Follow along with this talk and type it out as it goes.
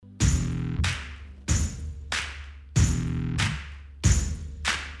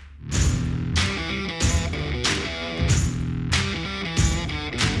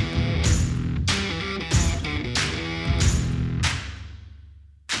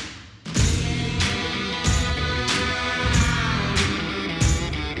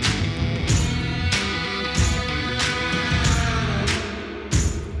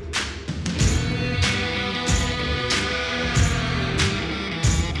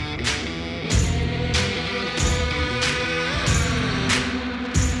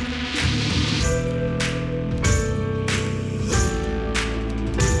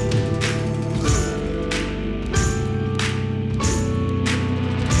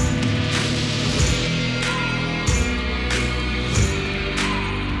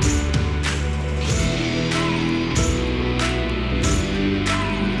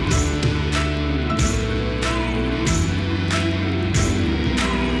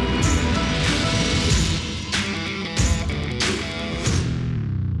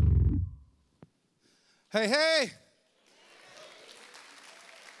Hey, hey.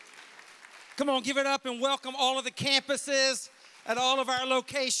 Come on, give it up and welcome all of the campuses at all of our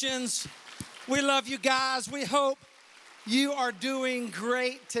locations. We love you guys. We hope you are doing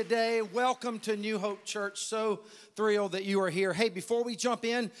great today. Welcome to New Hope Church. So thrilled that you are here. Hey, before we jump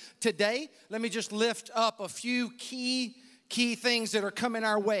in today, let me just lift up a few key things that are coming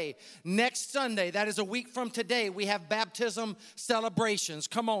our way. Next Sunday, that is a week from today, we have baptism celebrations.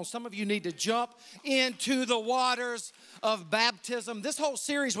 Come on, some of you need to jump into the waters of baptism. This whole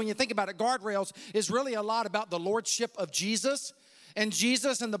series, when you think about it, Guardrails, is really a lot about the lordship of Jesus. And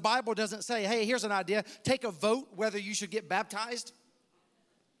Jesus in the Bible doesn't say, hey, here's an idea, take a vote whether you should get baptized.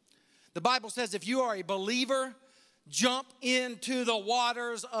 The Bible says if you are a believer, jump into the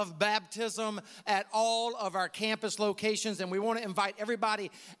waters of baptism at all of our campus locations. And we want to invite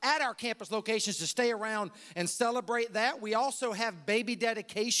everybody at our campus locations to stay around and celebrate that. We also have baby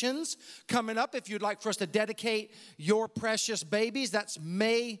dedications coming up. If you'd like for us to dedicate your precious babies, that's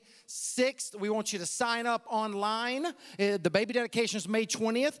May 6th. We want you to sign up online. The baby dedication is May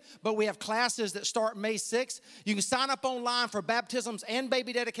 20th, but we have classes that start May 6th. You can sign up online for baptisms and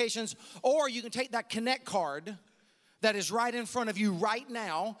baby dedications, or you can take that Connect card that is right in front of you right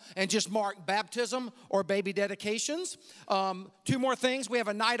now and just mark baptism or baby dedications. Two more things. We have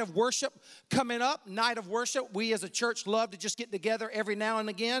a night of worship coming up. Night of worship. We as a church love to just get together every now and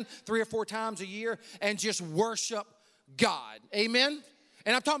again, 3 or 4 times a year, and just worship God. Amen?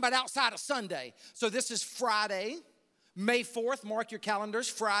 And I'm talking about outside of Sunday. So this is Friday, May 4th, mark your calendars,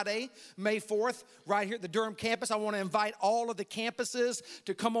 Friday, May 4th, right here at the Durham campus. I want to invite all of the campuses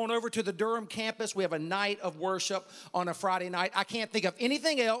to come on over to the Durham campus. We have a night of worship on a Friday night. I can't think of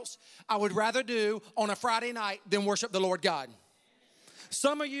anything else I would rather do on a Friday night than worship the Lord God.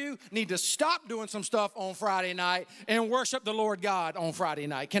 Some of you need to stop doing some stuff on Friday night and worship the Lord God on Friday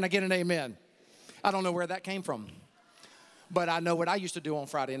night. Can I get an amen? I don't know where that came from, but I know what I used to do on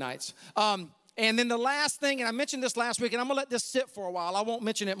Friday nights. And then the last thing, and I mentioned this last week, and I'm going to let this sit for a while. I won't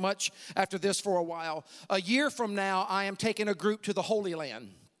mention it much after this for a while. A year from now, I am taking a group to the Holy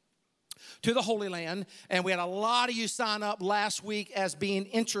Land. To the Holy Land, and we had a lot of you sign up last week as being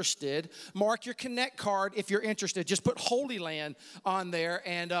interested. Mark your Connect card if you're interested. Just put Holy Land on there,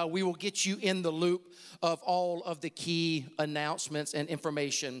 and we will get you in the loop of all of the key announcements and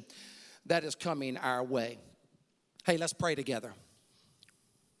information that is coming our way. Hey, let's pray together.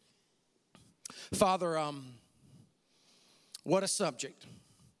 Father, what a subject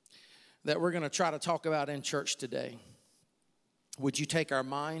that we're going to try to talk about in church today. Would you take our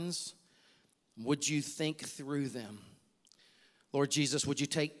minds? Would you think through them? Lord Jesus, would you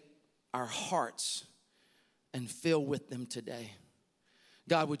take our hearts and fill with them today?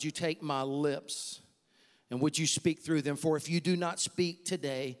 God, would you take my lips and would you speak through them? For if you do not speak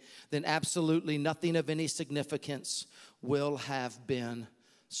today, then absolutely nothing of any significance will have been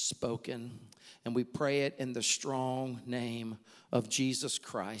spoken. And we pray it in the strong name of Jesus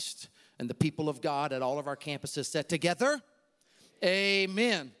Christ. And the people of God at all of our campuses said together,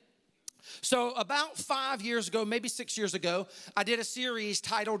 amen. So about 5 years ago, maybe 6 years ago, I did a series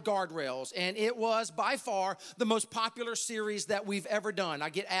titled Guardrails, and it was by far the most popular series that we've ever done.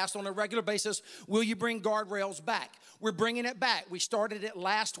 I get asked on a regular basis, will you bring Guardrails back? We're bringing it back. We started it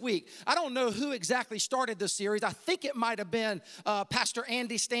last week. I don't know who exactly started this series. I think it might have been Pastor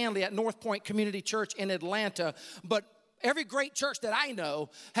Andy Stanley at North Point Community Church in Atlanta, but every great church that I know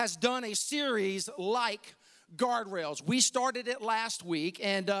has done a series like Guardrails. We started it last week,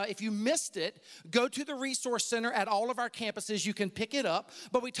 and if you missed it, go to the Resource Center at all of our campuses. You can pick it up.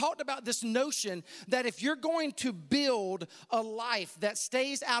 But we talked about this notion that if you're going to build a life that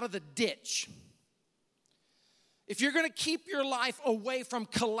stays out of the ditch, if you're going to keep your life away from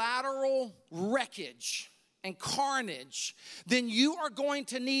collateral wreckage and carnage, then you are going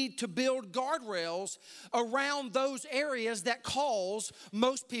to need to build guardrails around those areas that cause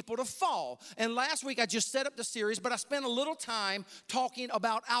most people to fall. And last week I just set up the series, but I spent a little time talking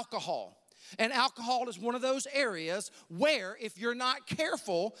about alcohol. And alcohol is one of those areas where if you're not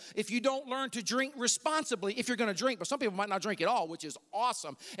careful, if you don't learn to drink responsibly, if you're going to drink, but some people might not drink at all, which is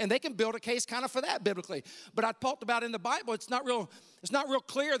awesome. And they can build a case kind of for that biblically. But I talked about in the Bible, it's not real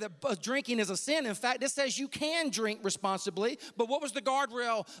clear that drinking is a sin. In fact, it says you can drink responsibly. But what was the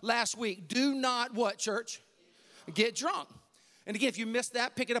guardrail last week? Do not what, church? Get drunk. And again, if you missed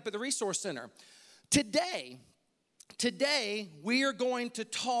that, pick it up at the Resource Center. Today, we are going to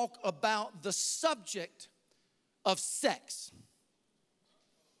talk about the subject of sex.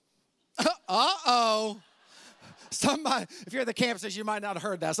 Uh-oh. Somebody, if you're at the campuses, you might not have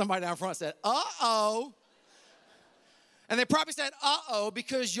heard that. Somebody down front said, uh-oh. And they probably said, uh-oh,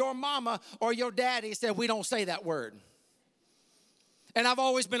 because your mama or your daddy said we don't say that word. And I've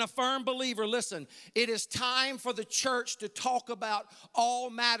always been a firm believer, listen, it is time for the church to talk about all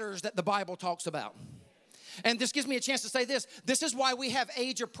matters that the Bible talks about. And this gives me a chance to say this. This is why we have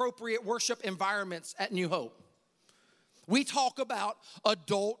age-appropriate worship environments at New Hope. We talk about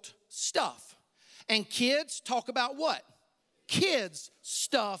adult stuff. And kids talk about what? Kids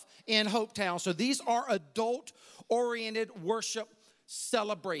stuff in Hopetown. So these are adult-oriented worship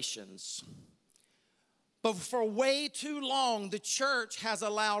celebrations. But for way too long, the church has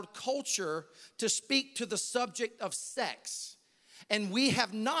allowed culture to speak to the subject of sex. And we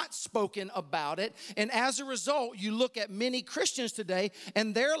have not spoken about it. And as a result, you look at many Christians today,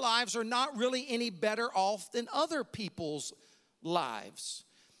 and their lives are not really any better off than other people's lives.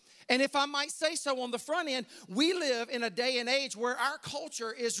 And if I might say so on the front end, we live in a day and age where our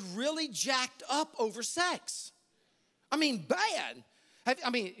culture is really jacked up over sex. I mean, bad.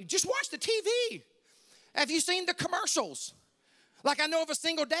 Just watch the TV. Have you seen the commercials? Like I know of a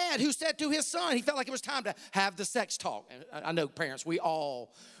single dad who said to his son, he felt like it was time to have the sex talk. And I know parents, we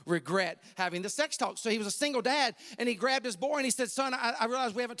all regret having the sex talk. So he was a single dad, and he grabbed his boy and he said, son, I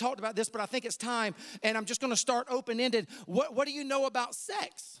realize we haven't talked about this, but I think it's time, and I'm just going to start open-ended. What do you know about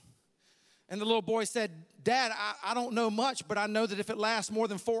sex? And the little boy said, Dad, I don't know much, but I know that if it lasts more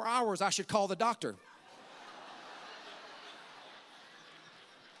than 4 hours, I should call the doctor.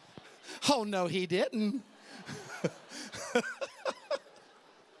 Oh, no, he didn't.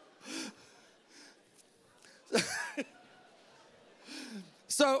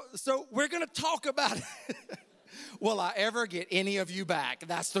 So we're going to talk about it. Will I ever get any of you back?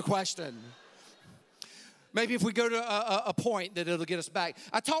 That's the question. Maybe if we go to a point that it'll get us back.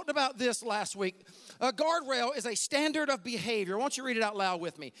 I talked about this last week. A guardrail is a standard of behavior. Why don't you read it out loud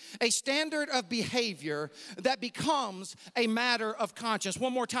with me? A standard of behavior that becomes a matter of conscience.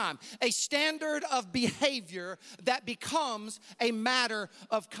 One more time. A standard of behavior that becomes a matter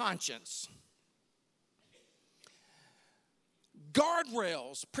of conscience.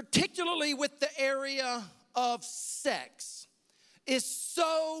 Guardrails, particularly with the area of sex, is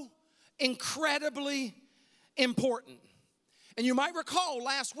so incredibly important. And you might recall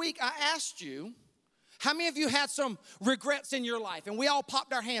last week I asked you, how many of you had some regrets in your life? And we all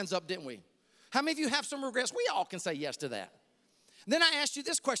popped our hands up, didn't we? How many of you have some regrets? We all can say yes to that. And then I asked you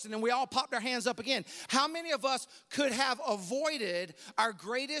this question, and we all popped our hands up again. How many of us could have avoided our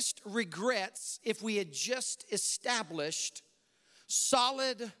greatest regrets if we had just established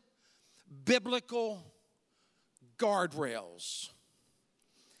solid biblical guardrails?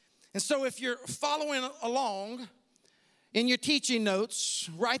 And so if you're following along in your teaching notes,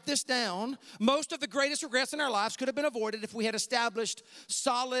 write this down. Most of the greatest regrets in our lives could have been avoided if we had established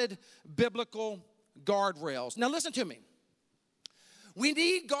solid biblical guardrails. Now listen to me. We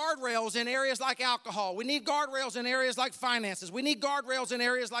need guardrails in areas like alcohol. We need guardrails in areas like finances. We need guardrails in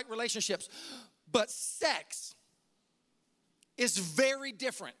areas like relationships. But sex is very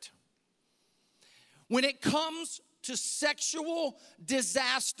different. When it comes to sexual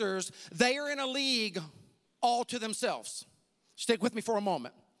disasters, they are in a league all to themselves. Stick with me for a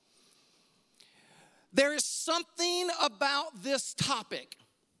moment. There is something about this topic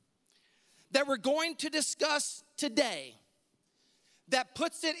that we're going to discuss today that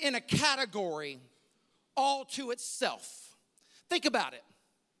puts it in a category all to itself. Think about it.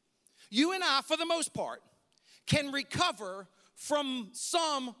 You and I, for the most part, can recover from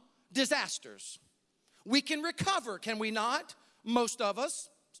some disasters. We can recover, can we not? Most of us,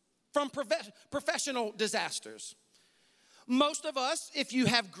 from professional disasters. Most of us, if you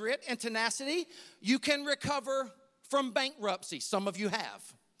have grit and tenacity, you can recover from bankruptcy. Some of you have.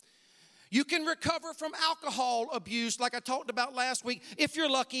 You can recover from alcohol abuse, like I talked about last week, if you're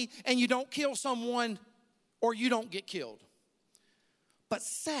lucky and you don't kill someone or you don't get killed. But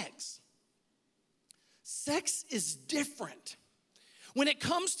sex is different. When it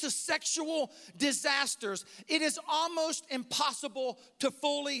comes to sexual disasters, it is almost impossible to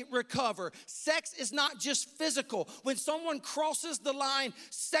fully recover. Sex is not just physical. When someone crosses the line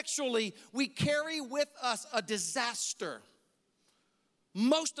sexually, we carry with us a disaster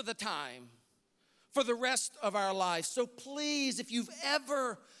most of the time for the rest of our lives. So please, if you've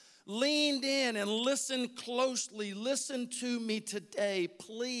ever leaned in and listened closely, listen to me today,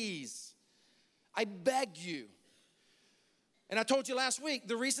 please. I beg you. And I told you last week,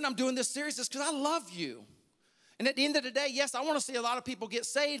 the reason I'm doing this series is because I love you. And at the end of the day, yes, I want to see a lot of people get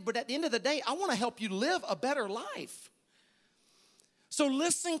saved, but at the end of the day, I want to help you live a better life. So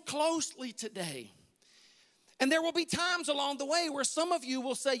listen closely today. And there will be times along the way where some of you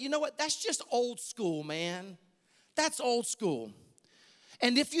will say, you know what, that's just old school, man. That's old school.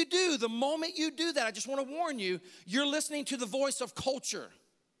 And if you do, the moment you do that, I just want to warn you, you're listening to the voice of culture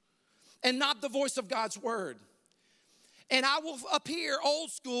and not the voice of God's word. And I will appear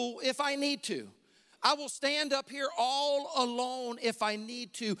old school if I need to. I will stand up here all alone if I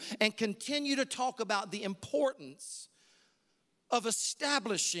need to and continue to talk about the importance of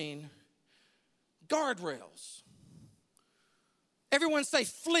establishing guardrails. Everyone say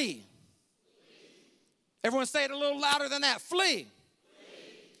flee. Everyone say it a little louder than that. Flee.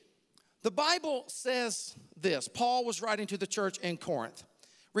 The Bible says this. Paul was writing to the church in Corinth.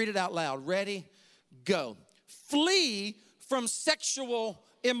 Read it out loud. Ready? Go. Flee from sexual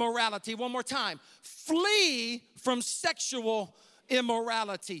immorality. One more time. Flee from sexual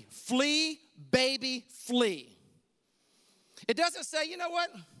immorality. Flee, baby, flee. It doesn't say, you know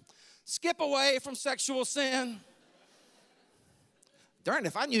what? Skip away from sexual sin. Darn,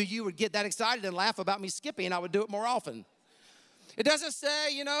 if I knew you would get that excited and laugh about me skipping, I would do it more often. It doesn't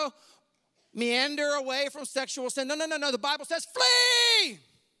say, you know, meander away from sexual sin. No. The Bible says flee.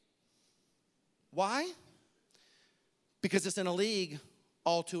 Why? Because it's in a league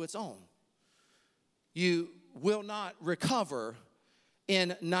all to its own. You will not recover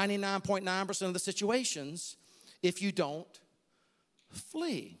in 99.9% of the situations if you don't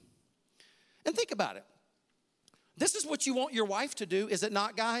flee. And think about it. This is what you want your wife to do, is it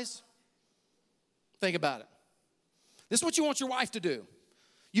not, guys? Think about it. This is what you want your wife to do.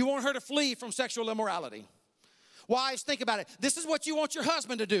 You want her to flee from sexual immorality. Wives, think about it. This is what you want your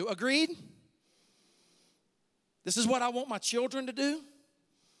husband to do. Agreed? This is what I want my children to do.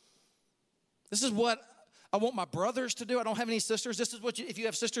 This is what I want my brothers to do. I don't have any sisters. This is what if you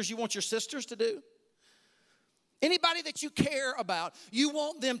have sisters, you want your sisters to do. Anybody that you care about, you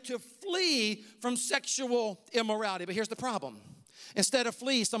want them to flee from sexual immorality. But here's the problem. Instead of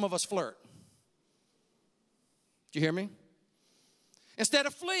flee, some of us flirt. Do you hear me? Instead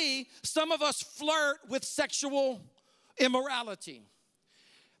of flee, some of us flirt with sexual immorality.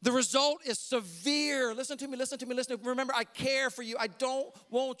 The result is severe. Listen to me. Remember, I care for you. I don't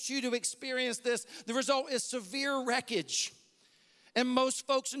want you to experience this. The result is severe wreckage. And most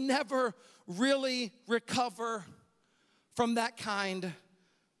folks never really recover from that kind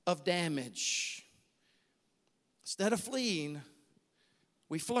of damage. Instead of fleeing,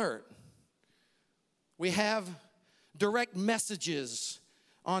 we flirt. We have direct messages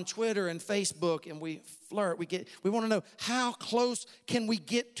on Twitter and Facebook, and we flirt. We want to know, how close can we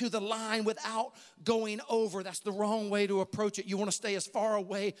get to the line without going over? That's the wrong way to approach it. You want to stay as far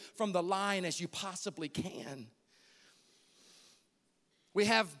away from the line as you possibly can. We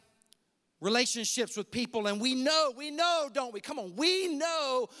have relationships with people, and we know, don't we? Come on, we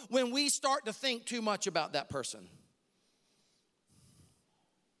know when we start to think too much about that person.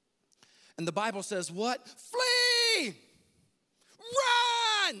 And the Bible says what? Flee!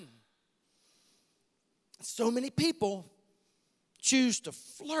 Run! So many people choose to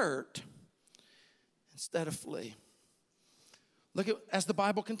flirt instead of flee. Look at, as the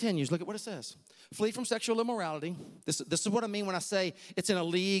Bible continues, look at what it says. Flee from sexual immorality. This is what I mean when I say it's in a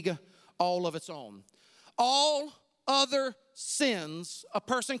league all of its own. All other sins a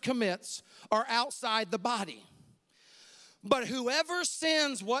person commits are outside the body. But whoever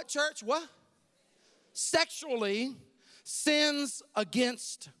sins, what, church? What? Sexually sins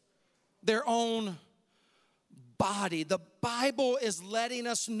against their own body. The Bible is letting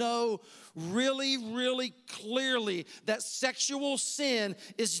us know really, really clearly that sexual sin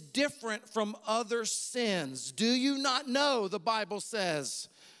is different from other sins. Do you not know, the Bible says,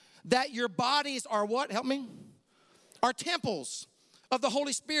 that your bodies are what? Help me. Are temples of the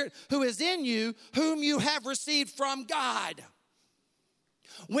Holy Spirit who is in you, whom you have received from God.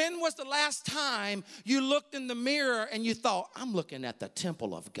 When was the last time you looked in the mirror and you thought, I'm looking at the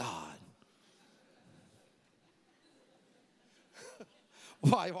temple of God?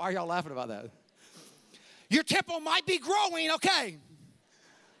 Why are y'all laughing about that? Your temple might be growing, okay,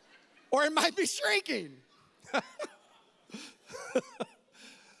 or it might be shrinking.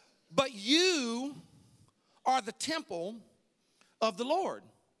 But you are the temple of the Lord.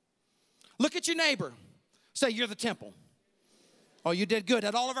 Look at your neighbor. Say, you're the temple. Oh, you did good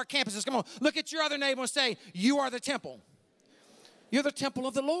at all of our campuses. Come on. Look at your other neighbor and say, you are the temple. You're the temple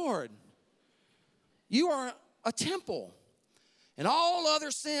of the Lord. You are a temple. And all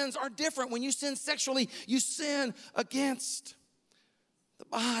other sins are different. When you sin sexually, you sin against the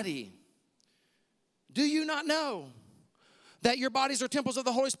body. Do you not know that your bodies are temples of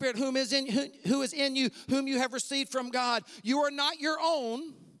the Holy Spirit who is in you, whom you have received from God? You are not your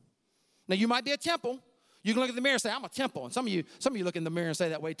own. Now, you might be a temple. You can look at the mirror and say, I'm a temple. And some of you look in the mirror and say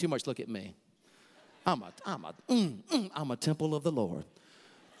that way too much. Look at me. I'm a temple of the Lord.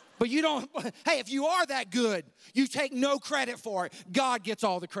 But you don't, hey, if you are that good, you take no credit for it. God gets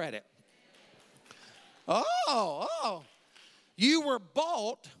all the credit. Oh. You were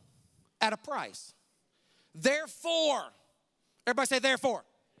bought at a price. Therefore, everybody say therefore.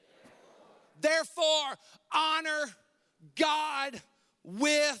 Therefore, honor God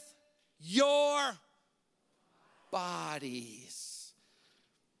with your bodies.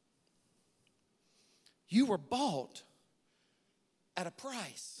 You were bought at a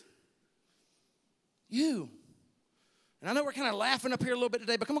price. You. And I know we're kind of laughing up here a little bit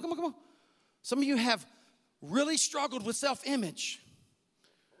today, but come on. Some of you have really struggled with self-image.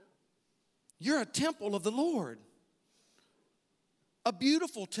 You're a temple of the Lord. A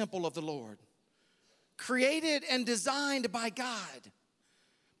beautiful temple of the Lord. Created and designed by God.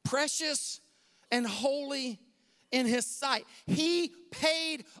 Precious and holy in His sight. He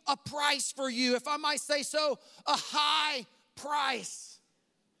paid a price for you, if I might say so, a high price.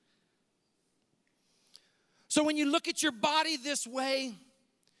 So when you look at your body this way,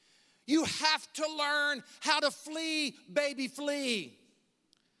 you have to learn how to flee, baby, flee.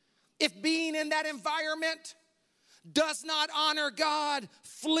 If being in that environment does not honor God,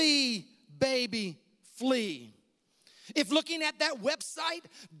 flee, baby, flee. If looking at that website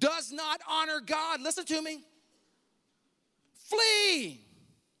does not honor God, listen to me, flee.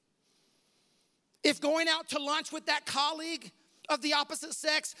 If going out to lunch with that colleague of the opposite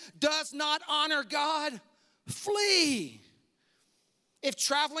sex does not honor God, flee. If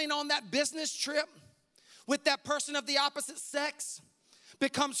traveling on that business trip with that person of the opposite sex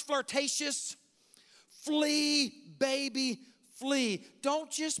becomes flirtatious, flee, baby, flee.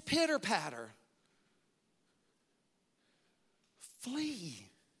 Don't just pitter-patter. Flee.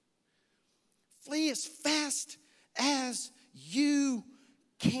 Flee as fast as you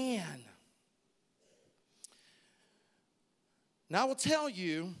can. Now I will tell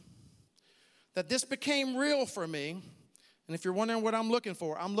you that this became real for me. And if you're wondering what I'm looking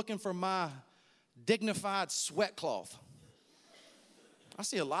for my dignified sweat cloth. I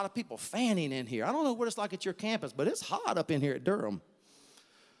see a lot of people fanning in here. I don't know what it's like at your campus, but it's hot up in here at Durham.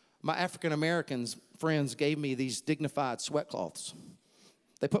 My African Americans friends gave me these dignified sweat cloths.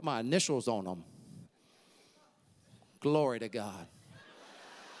 They put my initials on them. Glory to God.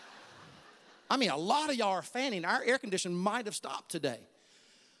 I mean, a lot of y'all are fanning. Our air conditioning might have stopped today.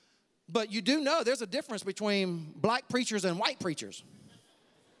 But you do know there's a difference between black preachers and white preachers.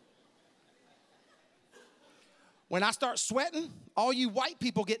 When I start sweating, all you white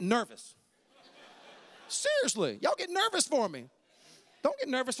people get nervous. Seriously, y'all get nervous for me. Don't get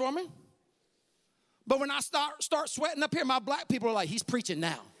nervous for me. But when I start sweating up here, my black people are like, he's preaching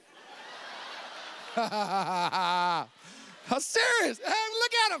now. I'm serious. Hey,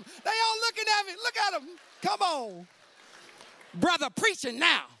 look at them. They all looking at me. Look at them. Come on. Brother preaching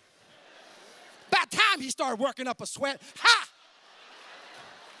now. About time he started working up a sweat. Ha!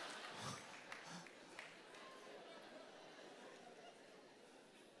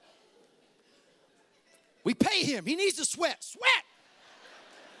 We pay him. He needs to sweat. Sweat.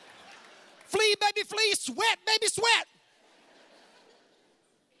 Flee, baby, flee. Sweat, baby, sweat.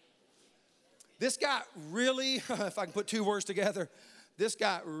 This guy really, if I can put two words together, this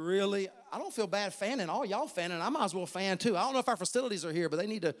guy really, I don't feel bad fanning. All y'all fanning. I might as well fan too. I don't know if our facilities are here, but they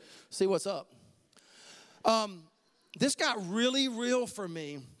need to see what's up. This got really real for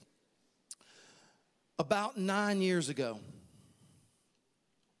me about 9 years ago.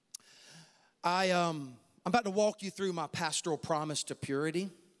 I'm about to walk you through my pastoral promise to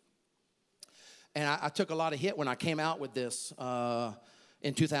purity. And I took a lot of hit when I came out with this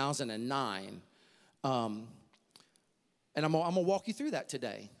in 2009. And I'm gonna walk you through that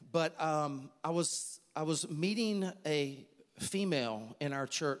today. But I was meeting a female in our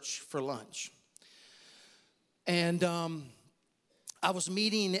church for lunch. And I was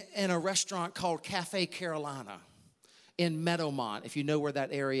meeting in a restaurant called Cafe Carolina in Meadowmont, if you know where that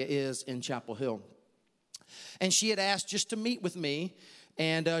area is in Chapel Hill. And she had asked just to meet with me,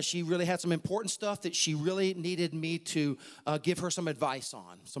 and she really had some important stuff that she really needed me to give her some advice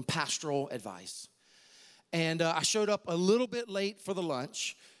on, some pastoral advice. And I showed up a little bit late for the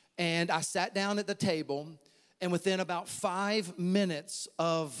lunch, and I sat down at the table, and within about 5 minutes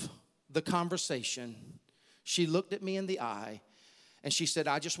of the conversation, she looked at me in the eye, and she said,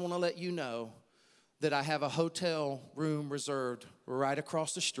 I just want to let you know that I have a hotel room reserved right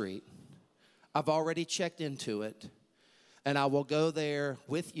across the street. I've already checked into it, and I will go there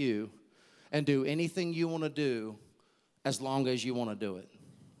with you and do anything you want to do as long as you want to do it.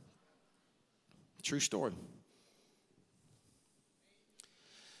 True story.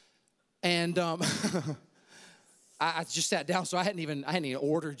 And And I just sat down, so I hadn't even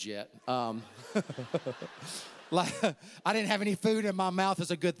ordered yet. Like, I didn't have any food in my mouth. It's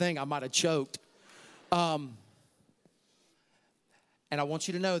a good thing. I might have choked. And I want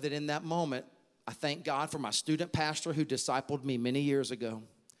you to know that in that moment, I thank God for my student pastor who discipled me many years ago.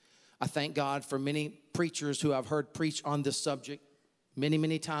 I thank God for many preachers who I've heard preach on this subject many,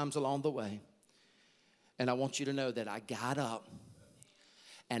 many times along the way. And I want you to know that I got up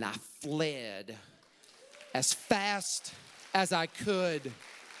and I fled as fast as I could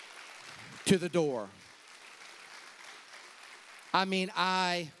to the door. I mean,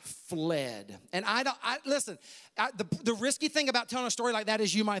 I fled. And listen, the risky thing about telling a story like that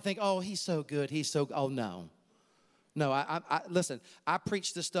is you might think, oh, he's so good. Oh, no. No, listen, I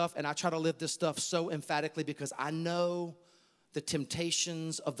preach this stuff and I try to live this stuff so emphatically because I know the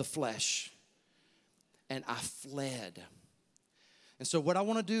temptations of the flesh. And I fled. And so what I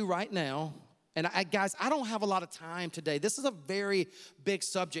want to do right now, and guys, I don't have a lot of time today. This is a very big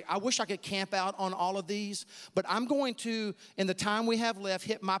subject. I wish I could camp out on all of these, but I'm going to, in the time we have left,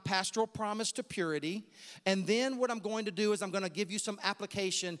 hit my pastoral promise to purity. And then what I'm going to do is I'm going to give you some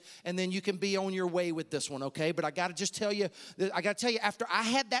application, and then you can be on your way with this one, okay? But I got to tell you, after I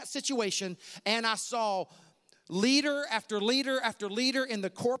had that situation and I saw leader after leader after leader in the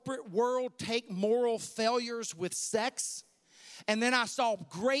corporate world take moral failures with sex, and then I saw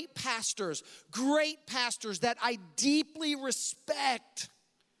great pastors that I deeply respect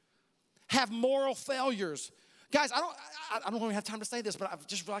have moral failures. Guys, I don't even have time to say this, but I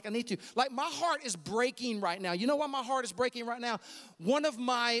just feel like I need to. Like, my heart is breaking right now. You know why my heart is breaking right now? One of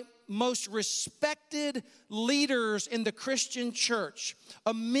my most respected leaders in the Christian church,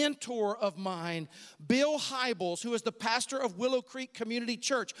 a mentor of mine, Bill Hybels, who is the pastor of Willow Creek Community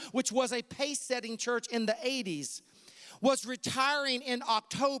Church, which was a pace-setting church in the 80s, was retiring in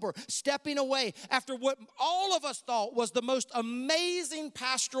October, stepping away after what all of us thought was the most amazing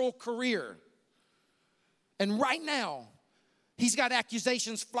pastoral career. And right now, he's got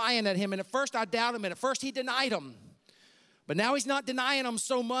accusations flying at him. And at first I doubted him, and at first he denied them. But now he's not denying them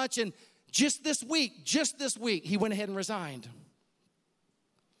so much. And just this week, he went ahead and resigned.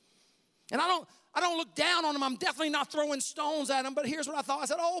 And I don't look down on him. I'm definitely not throwing stones at him. But here's what I thought. I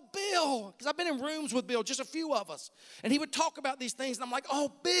said, oh, Bill, because I've been in rooms with Bill, just a few of us. And he would talk about these things. And I'm like,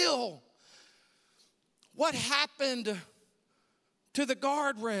 oh, Bill, what happened to the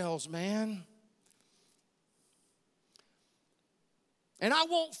guardrails, man? And I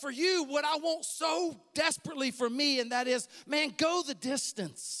want for you what I want so desperately for me, and that is, man, go the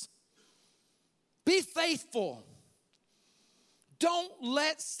distance. Be faithful. Don't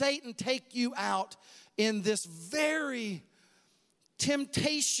let Satan take you out in this very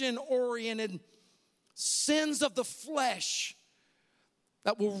temptation-oriented sins of the flesh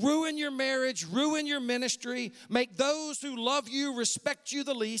that will ruin your marriage, ruin your ministry, make those who love you respect you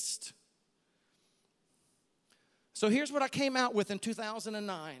the least. So here's what I came out with in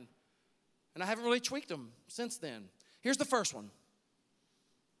 2009, and I haven't really tweaked them since then. Here's the first one.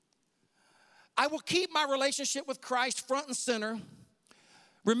 I will keep my relationship with Christ front and center,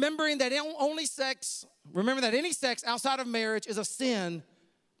 remembering that any sex outside of marriage is a sin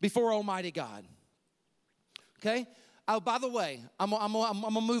before Almighty God. Okay? Oh, by the way, I'm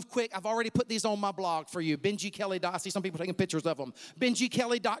gonna move quick. I've already put these on my blog for you. BenjiKelly.com. I see some people taking pictures of them.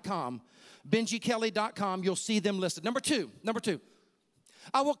 BenjiKelly.com. BenjiKelly.com. You'll see them listed. Number two.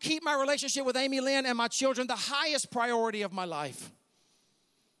 I will keep my relationship with Amy Lynn and my children the highest priority of my life.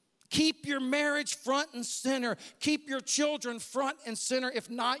 Keep your marriage front and center. Keep your children front and center. If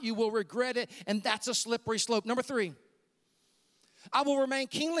not, you will regret it, and that's a slippery slope. Number 3. I will remain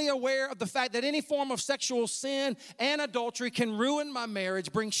keenly aware of the fact that any form of sexual sin and adultery can ruin my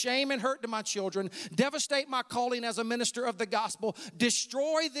marriage, bring shame and hurt to my children, devastate my calling as a minister of the gospel,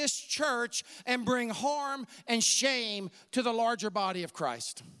 destroy this church, and bring harm and shame to the larger body of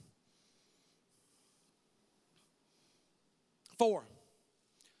Christ. 4.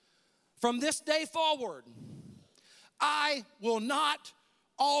 From this day forward, I will not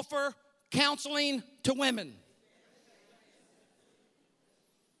offer counseling to women.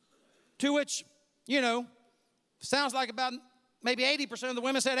 To which, sounds like about maybe 80% of the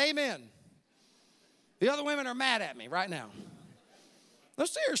women said amen. The other women are mad at me right now. No,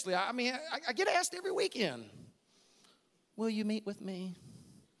 seriously, I get asked every weekend, will you meet with me?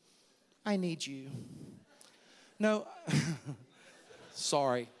 I need you. No,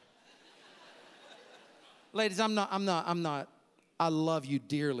 sorry. Ladies, I'm not. I love you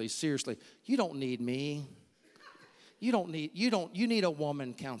dearly, seriously. You don't need me. You need a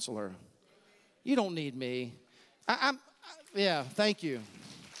woman counselor. You don't need me. Yeah, thank you.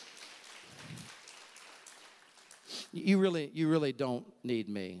 You really don't need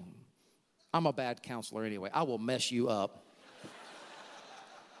me. I'm a bad counselor anyway. I will mess you up.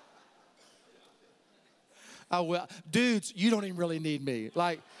 I will. Dudes, you don't even really need me.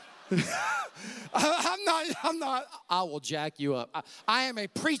 Like, I'm not, I will jack you up. I am a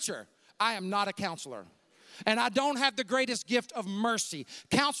preacher. I am not a counselor. And I don't have the greatest gift of mercy.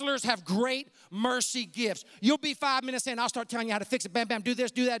 Counselors have great mercy gifts. You'll be 5 minutes in, I'll start telling you how to fix it. Bam, bam, do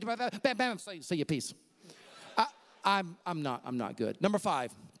this, do that, bam, bam, say your piece. I'm not good. Number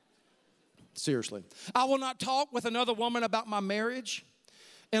 5, seriously. I will not talk with another woman about my marriage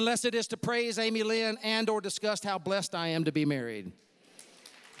unless it is to praise Amy Lynn and or discuss how blessed I am to be married.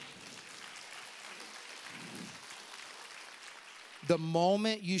 The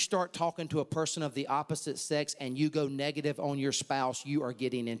moment you start talking to a person of the opposite sex and you go negative on your spouse, you are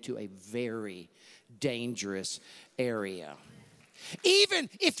getting into a very dangerous area. Even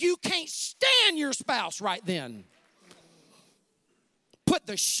if you can't stand your spouse right then, put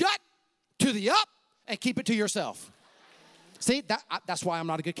the shut to the up and keep it to yourself. See, that's why I'm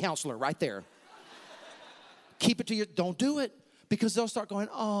not a good counselor right there. Keep it to your, don't do it, because they'll start going,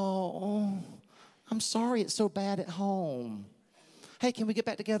 oh, I'm sorry, it's so bad at home. Hey, can we get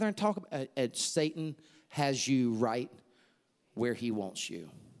back together and talk about it? Satan has you right where he wants you.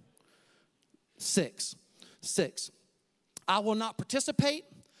 6, I will not participate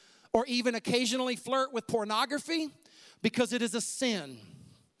or even occasionally flirt with pornography because it is a sin,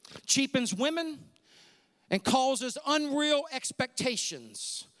 cheapens women, and causes unreal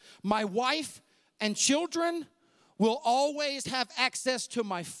expectations. My wife and children will always have access to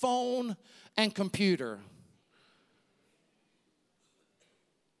my phone and computer.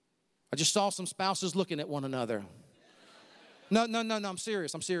 I just saw some spouses looking at one another. No, I'm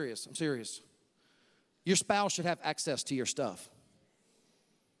serious. Your spouse should have access to your stuff.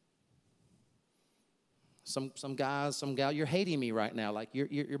 Some guys, some gal, you're hating me right now. Like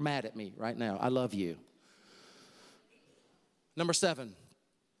you're mad at me right now. I love you. Number 7,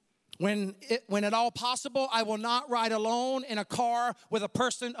 when at all possible, I will not ride alone in a car with a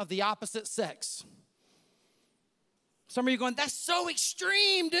person of the opposite sex. Some of you are going, that's so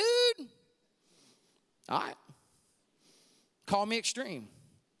extreme, dude. All right. Call me extreme.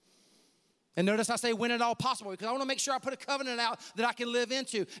 And notice I say when at all possible, because I want to make sure I put a covenant out that I can live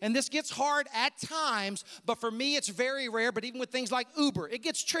into. And this gets hard at times, but for me it's very rare. But even with things like Uber, it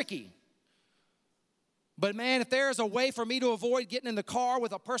gets tricky. But man, if there is a way for me to avoid getting in the car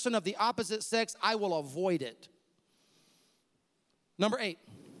with a person of the opposite sex, I will avoid it. Number 8,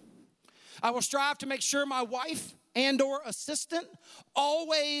 I will strive to make sure my wife and or assistant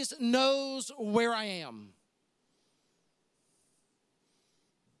always knows where I am.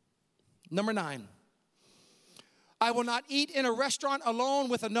 Number 9, I will not eat in a restaurant alone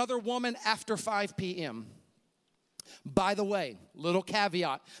with another woman after 5 p.m. By the way, little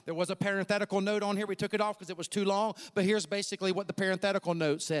caveat, there was a parenthetical note on here. We took it off because it was too long, but here's basically what the parenthetical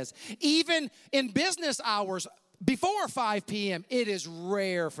note says. Even in business hours before 5 p.m., it is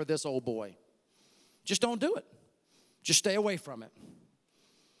rare for this old boy. Just don't do it. Just stay away from it.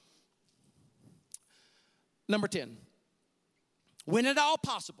 Number 10, when at all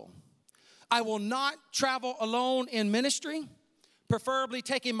possible, I will not travel alone in ministry, preferably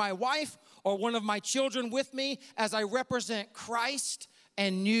taking my wife or one of my children with me as I represent Christ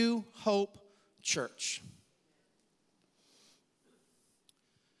and New Hope Church.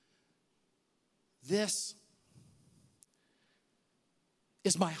 This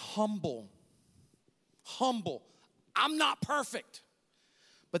is my humble, I'm not perfect,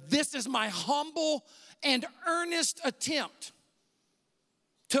 but this is my humble and earnest attempt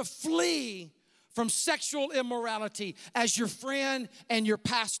to flee from sexual immorality as your friend and your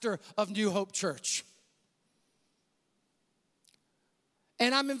pastor of New Hope Church.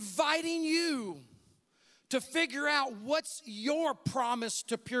 And I'm inviting you to figure out what's your promise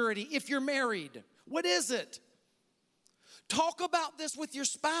to purity if you're married. What is it? Talk about this with your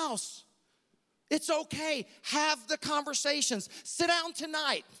spouse. It's okay. Have the conversations. Sit down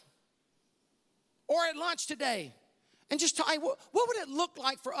tonight or at lunch today and just tell me, what would it look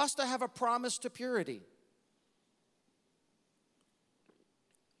like for us to have a promise to purity?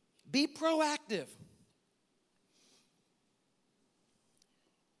 Be proactive.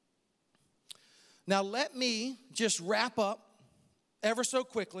 Now let me just wrap up ever so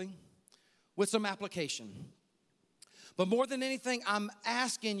quickly with some application. But more than anything, I'm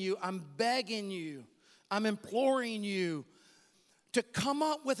asking you, I'm begging you, I'm imploring you to come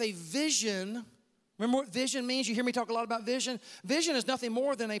up with a vision. Remember what vision means? You hear me talk a lot about vision. Vision is nothing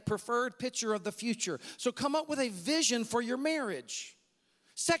more than a preferred picture of the future. So come up with a vision for your marriage,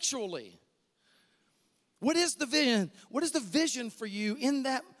 sexually. What is the vision? What is the vision for you in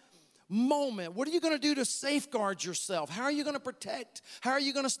that moment? What are you going to do to safeguard yourself? How are you going to protect? How are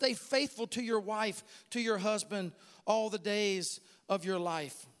you going to stay faithful to your wife, to your husband, all the days of your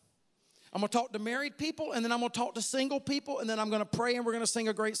life? I'm going to talk to married people, and then I'm going to talk to single people, and then I'm going to pray, and we're going to sing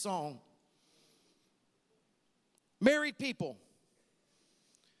a great song. Married people,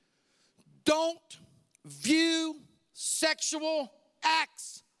 don't view sexual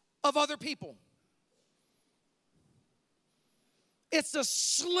acts of other people. It's a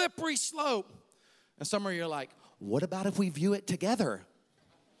slippery slope. And some of you are like, what about if we view it together?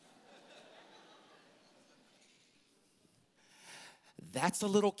 That's a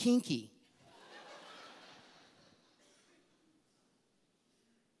little kinky.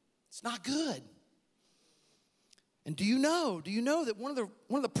 It's not good. And do you know that one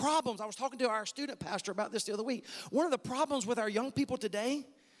of the problems, I was talking to our student pastor about this the other week, one of the problems with our young people today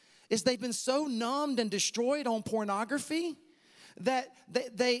is they've been so numbed and destroyed on pornography that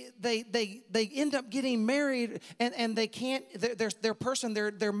they end up getting married and they can't, their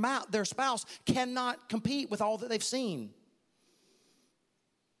spouse cannot compete with all that they've seen.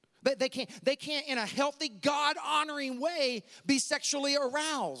 They can't in a healthy, God-honoring way be sexually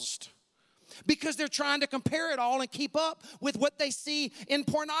aroused because they're trying to compare it all and keep up with what they see in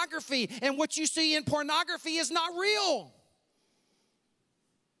pornography. And what you see in pornography is not real.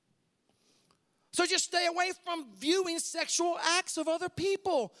 So just stay away from viewing sexual acts of other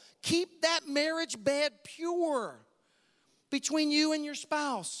people. Keep that marriage bed pure between you and your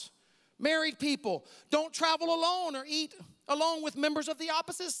spouse. Married people, don't travel alone or eat alone with members of the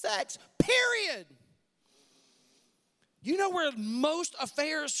opposite sex, period. You know where most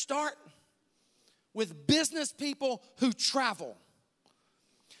affairs start? With business people who travel.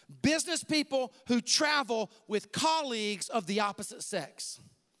 Business people who travel with colleagues of the opposite sex.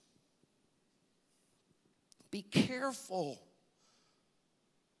 Be careful.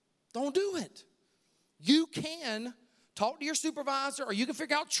 Don't do it. You can talk to your supervisor, or you can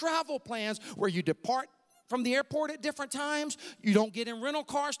figure out travel plans where you depart from the airport at different times. You don't get in rental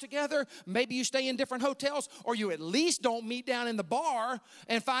cars together. Maybe you stay in different hotels, or you at least don't meet down in the bar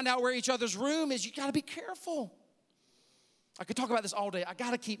and find out where each other's room is. You got to be careful. I could talk about this all day. I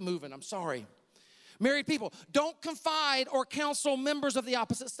got to keep moving. I'm sorry. Married people, don't confide or counsel members of the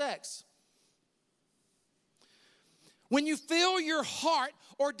opposite sex. When you feel your heart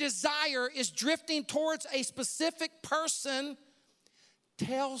or desire is drifting towards a specific person,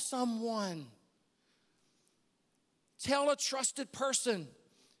 tell someone. Tell a trusted person,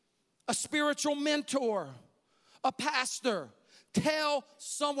 a spiritual mentor, a pastor. Tell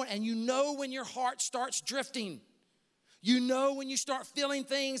someone, and you know when your heart starts drifting. You know when you start feeling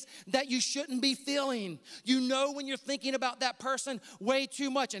things that you shouldn't be feeling. You know when you're thinking about that person way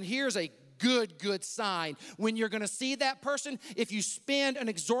too much. And here's a good sign. When you're going to see that person, if you spend an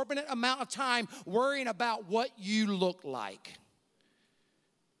exorbitant amount of time worrying about what you look like,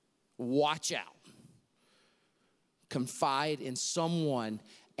 watch out. Confide in someone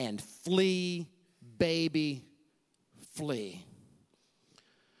and flee, baby, flee.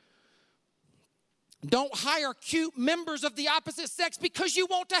 Don't hire cute members of the opposite sex because you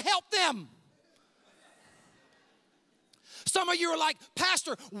want to help them. Some of you are like,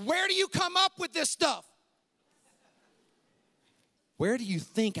 Pastor, where do you come up with this stuff? Where do you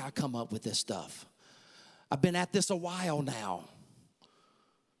think I come up with this stuff? I've been at this a while now.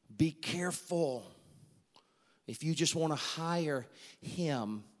 Be careful if you just want to hire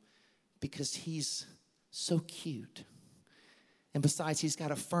him because he's so cute. And besides, he's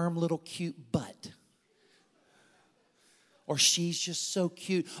got a firm little cute butt. Or she's just so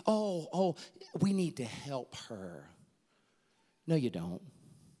cute. Oh, we need to help her. No, you don't.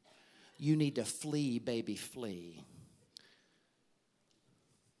 You need to flee, baby, flee.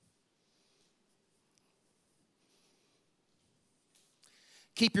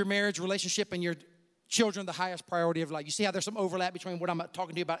 Keep your marriage relationship and your children the highest priority of life. You see how there's some overlap between what I'm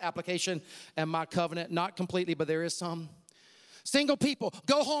talking to you about application and my covenant? Not completely, but there is some. Single people,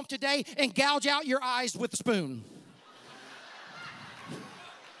 go home today and gouge out your eyes with a spoon.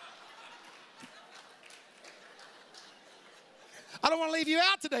 I don't want to leave you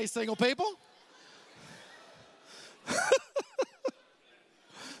out today, single people.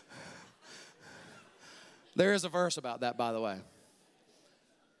 There is a verse about that, by the way.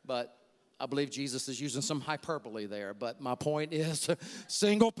 But I believe Jesus is using some hyperbole there. But my point is,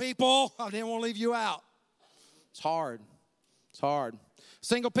 single people, I didn't want to leave you out. It's hard. It's hard.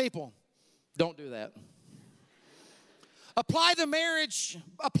 Single people, don't do that. Apply the married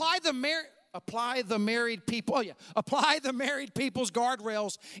people's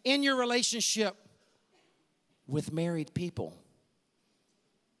guardrails in your relationship. with married people.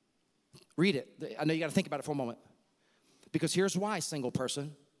 Read it. I know you got to think about it for a moment. Because here's why, single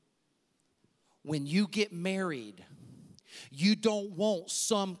person. When you get married, you don't want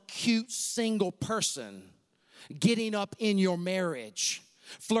some cute single person getting up in your marriage,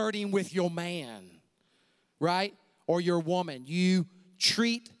 flirting with your man, right? Or your woman. You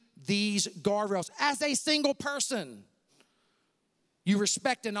treat these guardrails as a single person. You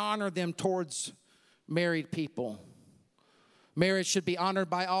respect and honor them towards married people. Marriage should be honored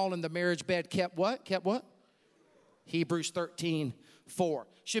by all, and the marriage bed kept what? Kept what? Hebrews 13:4.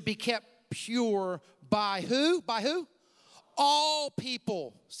 Should be kept pure by who? By who? All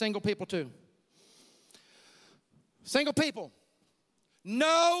people. Single people too. Single people.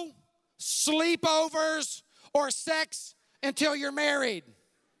 No sleepovers or sex until you're married.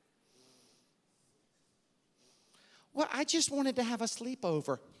 Well, I just wanted to have a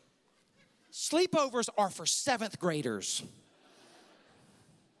sleepover. Sleepovers are for 7th graders.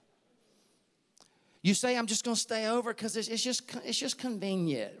 You say, I'm just going to stay over because it's just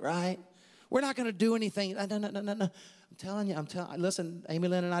convenient, right? We're not going to do anything. No. I'm telling you, listen, Amy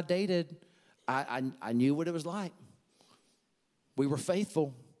Lynn and I dated. I knew what it was like. We were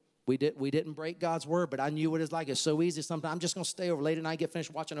faithful. We didn't break God's word, but I knew what it's like. It's so easy sometimes. I'm just going to stay over late at night, get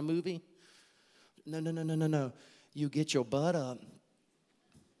finished watching a movie. No. You get your butt up.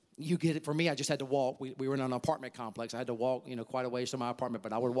 You get it. For me, I just had to walk. We were in an apartment complex. I had to walk, quite a ways to my apartment,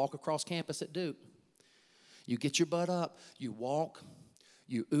 but I would walk across campus at Duke. You get your butt up. You walk.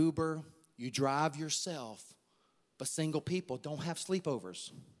 You Uber. You drive yourself. But single people don't have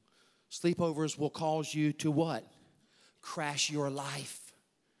sleepovers. Sleepovers will cause you to what? Crash your life.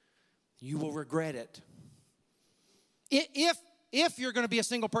 You will regret it. If you're going to be a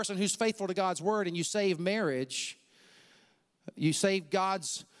single person who's faithful to God's word and you save marriage, you save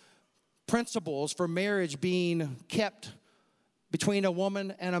God's principles for marriage being kept between a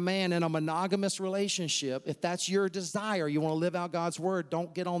woman and a man in a monogamous relationship. If that's your desire, you want to live out God's word,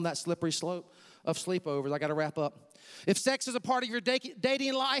 don't get on that slippery slope of sleepovers. I got to wrap up. If sex is a part of your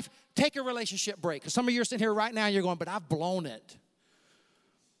dating life, take a relationship break. Because some of you are sitting here right now and you're going, but I've blown it.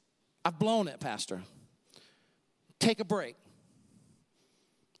 I've blown it, Pastor. Take a break.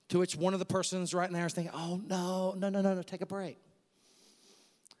 To which one of the persons right now is thinking, oh, no, take a break.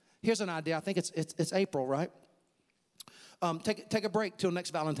 Here's an idea. I think it's April, right? Take a break till next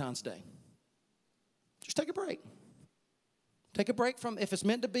Valentine's Day. Just take a break. Take a break from, if it's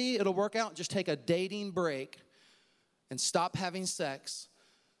meant to be, it'll work out. Just take a dating break and stop having sex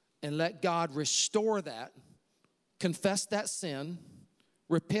and let God restore that. Confess that sin.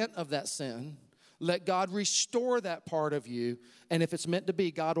 Repent of that sin. Let God restore that part of you. And if it's meant to be,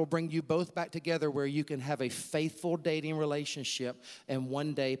 God will bring you both back together where you can have a faithful dating relationship and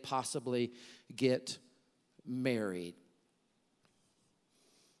one day possibly get married.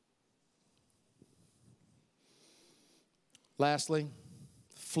 Lastly,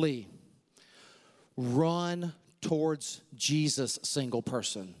 flee. Run towards Jesus, single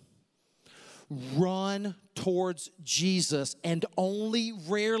person. Run towards Jesus and only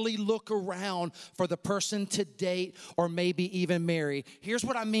rarely look around for the person to date or maybe even marry. Here's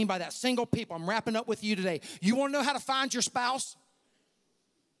what I mean by that. Single people, I'm wrapping up with you today. You want to know how to find your spouse?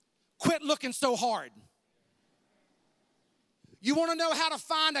 Quit looking so hard. You want to know how to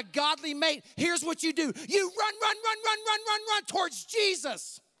find a godly mate? Here's what you do. You run towards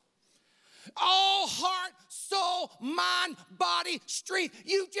Jesus. All heart, soul, mind, body, strength.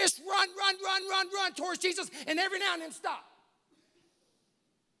 You just run towards Jesus, and every now and then stop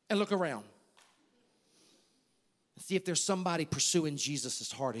and look around. See if there's somebody pursuing Jesus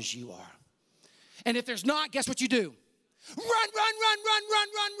as hard as you are. And if there's not, guess what you do?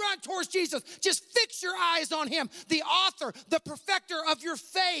 Run towards Jesus. Just fix your eyes on him, the author, the perfecter of your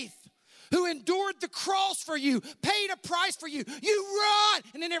faith, who endured the cross for you, paid a price for you. You run,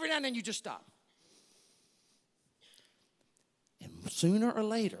 and then every now and then you just stop. And sooner or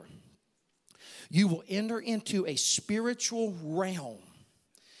later, you will enter into a spiritual realm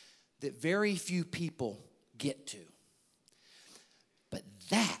that very few people get to. But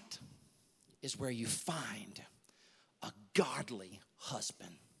that is where you find a godly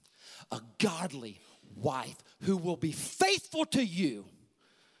husband, a godly wife who will be faithful to you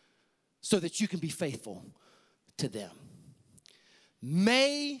so that you can be faithful to them.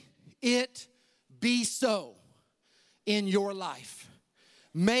 May it be so in your life.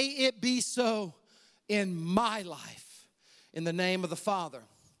 May it be so in my life. In the name of the Father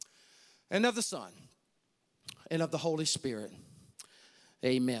and of the Son and of the Holy Spirit.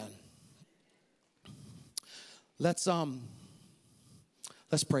 Amen. Let's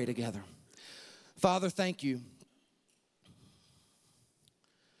pray together. Father, thank you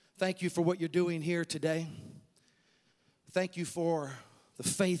Thank you for what you're doing here today. Thank you for the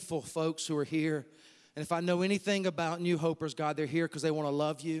faithful folks who are here. And if I know anything about New Hopers, God, they're here because they want to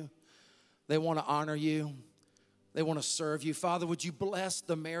love you. They want to honor you. They want to serve you. Father, would you bless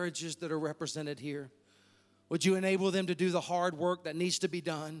the marriages that are represented here? Would you enable them to do the hard work that needs to be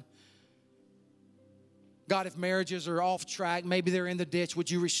done? God, if marriages are off track, maybe they're in the ditch, would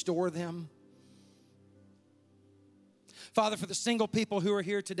you restore them? Father, for the single people who are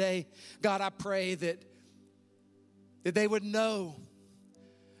here today, God, I pray that they would know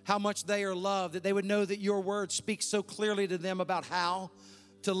how much they are loved, that they would know that your word speaks so clearly to them about how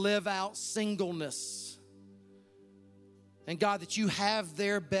to live out singleness. And God, that you have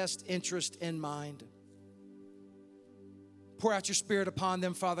their best interest in mind. Pour out your Spirit upon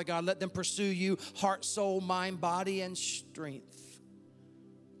them, Father God. Let them pursue you, heart, soul, mind, body, and strength.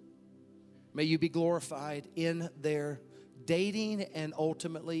 May you be glorified in their dating and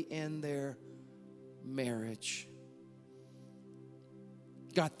ultimately in their marriage.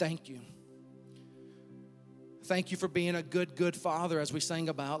 God, thank you. Thank you for being a good, good Father, as we sang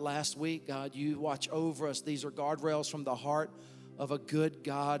about last week. God, you watch over us. These are guardrails from the heart of a good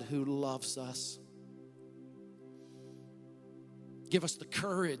God who loves us. Give us the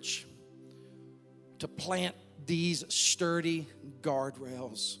courage to plant these sturdy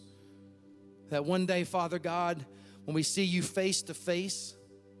guardrails. That one day, Father God, when we see you face to face,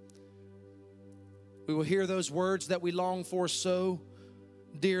 we will hear those words that we long for so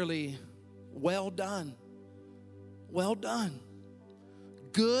dearly. Well done. Well done.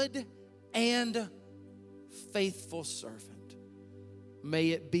 Good and faithful servant. May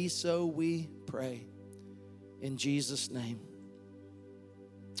it be so, we pray. In Jesus' name.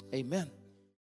 Amen.